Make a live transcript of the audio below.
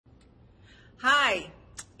Hi,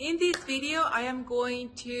 in this video I am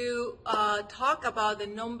going to talk about the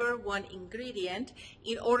number one ingredient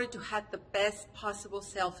in order to have the best possible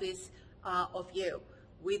selfies of you,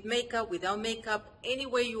 with makeup, without makeup, any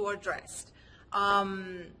way you are dressed.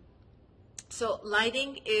 So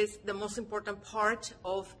lighting is the most important part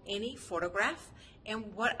of any photograph,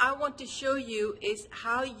 and what I want to show you is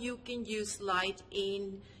how you can use light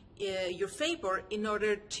in your favor in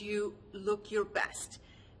order to look your best.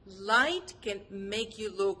 Light can make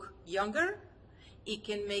you look younger, it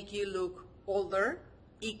can make you look older,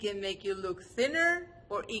 it can make you look thinner,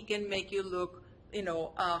 or it can make you look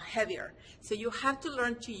heavier. So you have to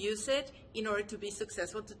learn to use it in order to be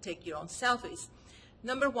successful to take your own selfies.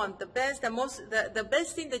 Number one, the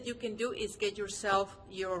best thing that you can do is get yourself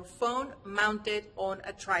your phone mounted on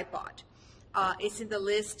a tripod. It's in the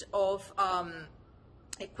list of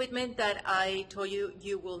equipment that I told you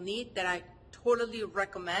you will need, that I totally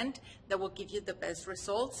recommend, that will give you the best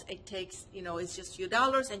results. It takes, it's just a few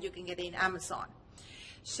dollars and you can get it in Amazon.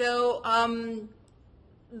 So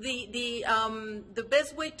the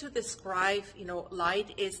best way to describe,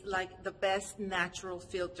 light is like the best natural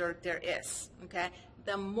filter there is, okay?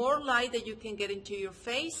 The more light that you can get into your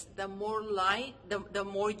face, the more light, the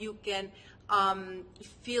more you can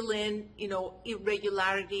fill in,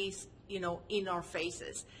 irregularities, in our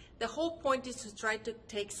faces. The whole point is to try to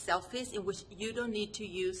take selfies in which you don't need to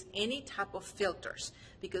use any type of filters,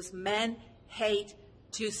 because men hate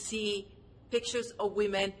to see pictures of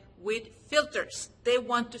women with filters. They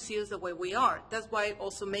want to see us the way we are. That's why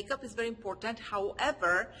also makeup is very important.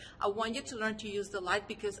 However, I want you to learn to use the light,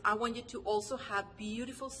 because I want you to also have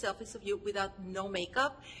beautiful selfies of you without no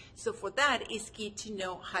makeup. So for that, it's key to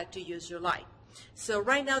know how to use your light. So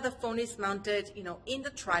right now the phone is mounted, in the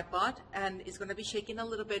tripod, and it's going to be shaking a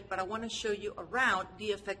little bit, but I want to show you around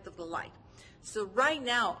the effect of the light. So right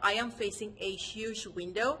now I am facing a huge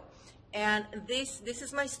window, and this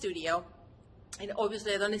is my studio. And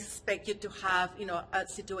obviously I don't expect you to have, a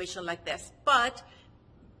situation like this, but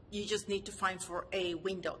you just need to find for a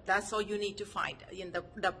window. That's all you need to find. And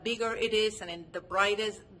the bigger it is, and the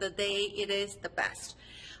brightest the day it is, the best.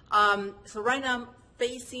 So right now I'm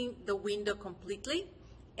facing the window completely,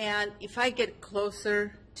 and if I get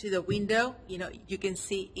closer to the window, you can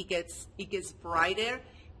see it gets brighter.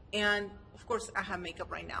 And of course I have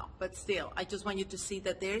makeup right now, but still I just want you to see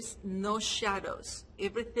that there's no shadows.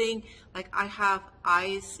 Everything, like I have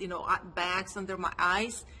eyes, bags under my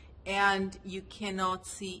eyes, and you cannot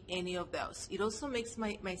see any of those. It also makes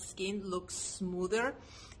my skin look smoother.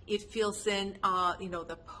 It fills in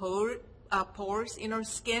the pores in our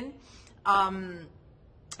skin.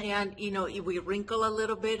 And if we wrinkle a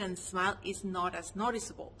little bit and smile, it's not as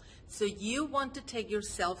noticeable. So you want to take your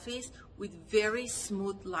selfies with very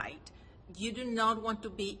smooth light. You do not want to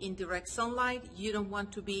be in direct sunlight. You don't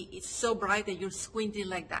want to be, it's so bright that you're squinting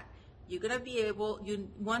like that. You're gonna be able, you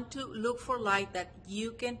want to look for light that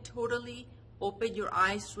you can totally open your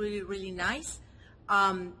eyes really, really nice,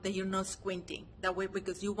 that you're not squinting. That way,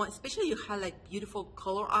 because you want, especially you have like beautiful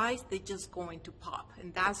color eyes, they're just going to pop,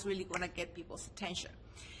 and that's really gonna get people's attention.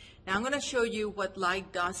 Now I'm gonna show you what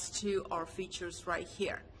light does to our features right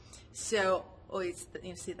here. So,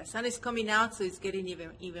 you see the sun is coming out, so it's getting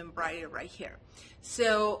even brighter right here.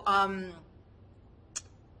 So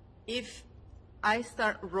if I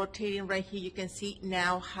start rotating right here, you can see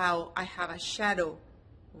now how I have a shadow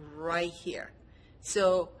right here.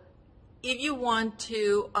 So if you want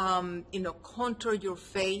to contour your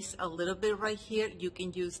face a little bit right here, you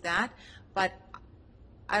can use that, but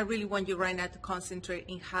I really want you right now to concentrate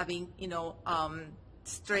in having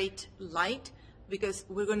straight light, because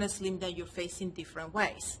we're going to slim down your face in different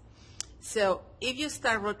ways. So if you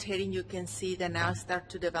start rotating, you can see that now I start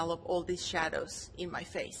to develop all these shadows in my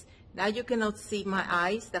face. Now you cannot see my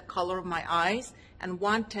eyes, the color of my eyes, and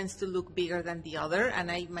one tends to look bigger than the other,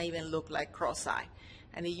 and I may even look like cross-eye.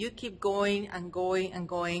 And if you keep going and going and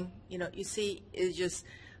going, you see it's just,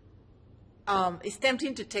 it's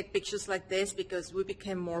tempting to take pictures like this because we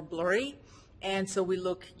became more blurry, and so we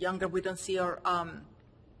look younger. We don't see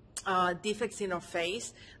our defects in our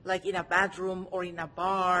face, like in a bathroom or in a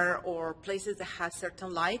bar or places that have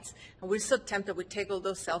certain lights, and we're so tempted, we take all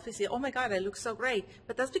those selfies, say, oh my God, I look so great,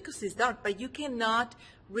 but that's because it's dark. But you cannot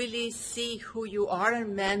really see who you are,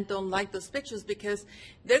 and men don't like those pictures because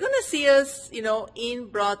they're gonna see us, in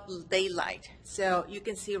broad daylight. So you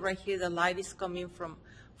can see right here the light is coming from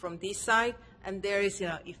this side, and there is,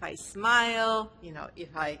 if I smile,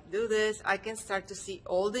 if I do this, I can start to see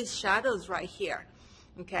all these shadows right here.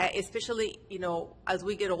 Okay, especially, as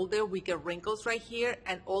we get older, we get wrinkles right here,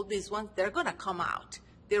 and all these ones, they're gonna come out.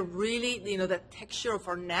 they're really, you know, the texture of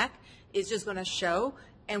our neck is just going to show.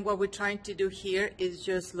 And what we're trying to do here is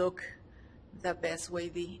just look the best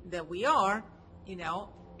way that we are, you know,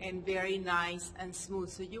 and very nice and smooth.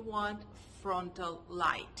 So you want frontal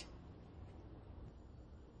light.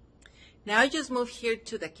 Now I just move here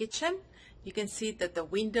to the kitchen. You can see that the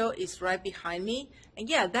window is right behind me. And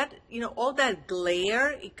yeah, that, you know, all that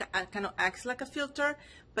glare, it kind of acts like a filter,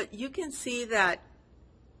 but you can see that,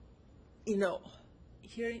 you know,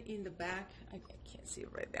 here in the back, I can't see it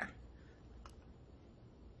right there.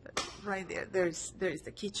 But right there, there's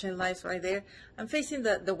the kitchen lights right there. I'm facing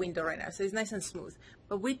the window right now, so it's nice and smooth.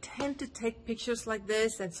 But we tend to take pictures like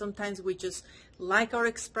this, and sometimes we just like our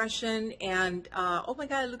expression, and oh my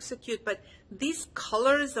God, it looks so cute. But these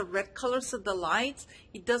colors, the red colors of the lights,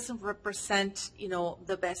 it doesn't represent, you know,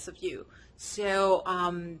 the best of you. So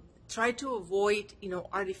try to avoid, you know,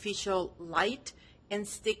 artificial light and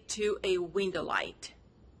stick to a window light.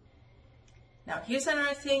 Now, here's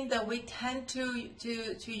another thing that we tend to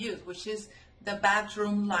use, which is the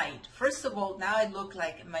bathroom light. First of all, now it looks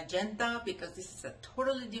like magenta because this is a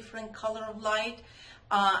totally different color of light.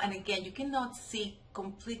 And again, you cannot see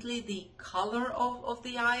completely the color of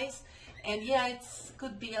the eyes. And yeah, it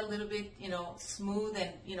could be a little bit, you know, smooth,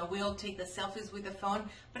 and, you know, we all take the selfies with the phone,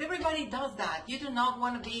 but everybody does that. You do not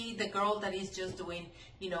want to be the girl that is just doing,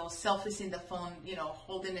 you know, selfies in the phone, you know,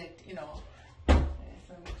 holding it, you know, let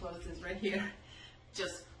me close this right here.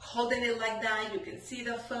 Just holding it like that, you can see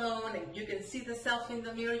the phone and you can see the selfie in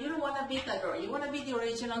the mirror. You don't want to be that girl. You want to be the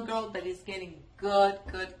original girl that is getting good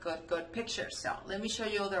pictures. So let me show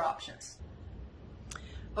you other options.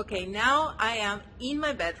 Okay, now I am in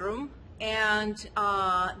my bedroom, and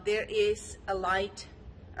there is a light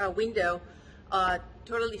window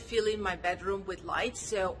totally filling my bedroom with lights.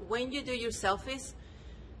 So when you do your selfies,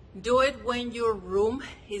 do it when your room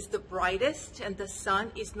is the brightest and the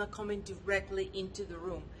sun is not coming directly into the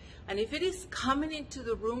room. And if it is coming into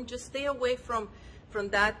the room, just stay away from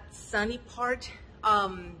that sunny part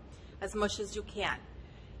as much as you can.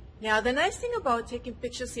 Now, the nice thing about taking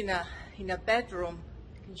pictures in a bedroom,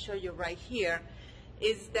 I can show you right here,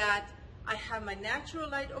 is that I have my natural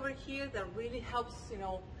light over here that really helps, you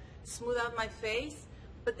know, smooth out my face.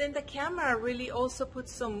 But then the camera really also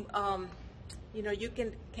puts some you know, you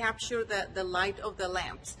can capture the light of the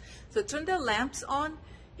lamps. So turn the lamps on,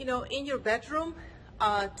 you know, in your bedroom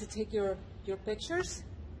to take your pictures.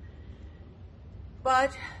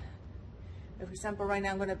 But, for example, right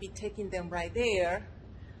now I'm going to be taking them right there.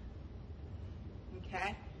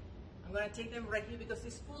 Okay? I'm going to take them right here because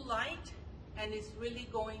it's full light, and it's really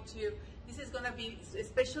going to, this is going to be,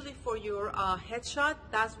 especially for your headshot,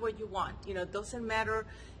 that's what you want. You know, it doesn't matter,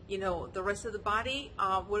 you know, the rest of the body.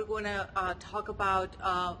 We're going to talk about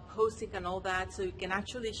posting and all that, so you can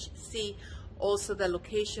actually see also the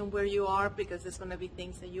location where you are, because there's going to be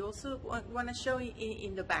things that you also want to show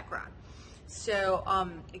in the background. So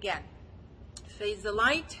again, face the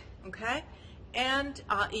light, okay? And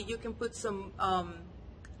you can put some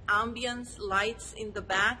ambience lights in the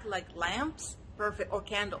back, like lamps, perfect, or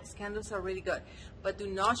candles. Candles are really good. But do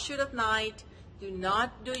not shoot at night. Do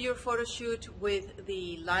not do your photo shoot with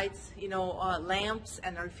the lights, you know, lamps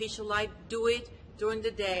and artificial light. Do it during the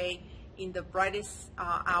day in the brightest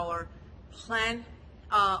hour. Plan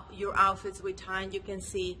your outfits with time. You can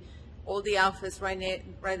see all the outfits right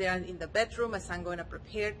there in the bedroom as I'm going to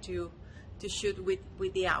prepare to shoot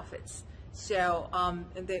with the outfits. So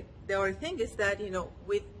and the other thing is that, you know,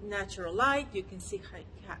 with natural light, you can see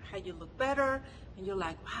how you look better, and you're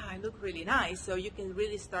like, wow, I look really nice. So you can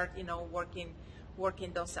really start, you know, working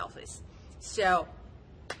those selfies. So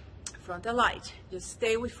frontal light, just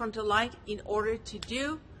stay with frontal light in order to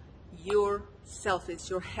do your selfies,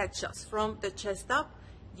 your headshots from the chest up.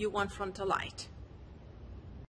 You want frontal light.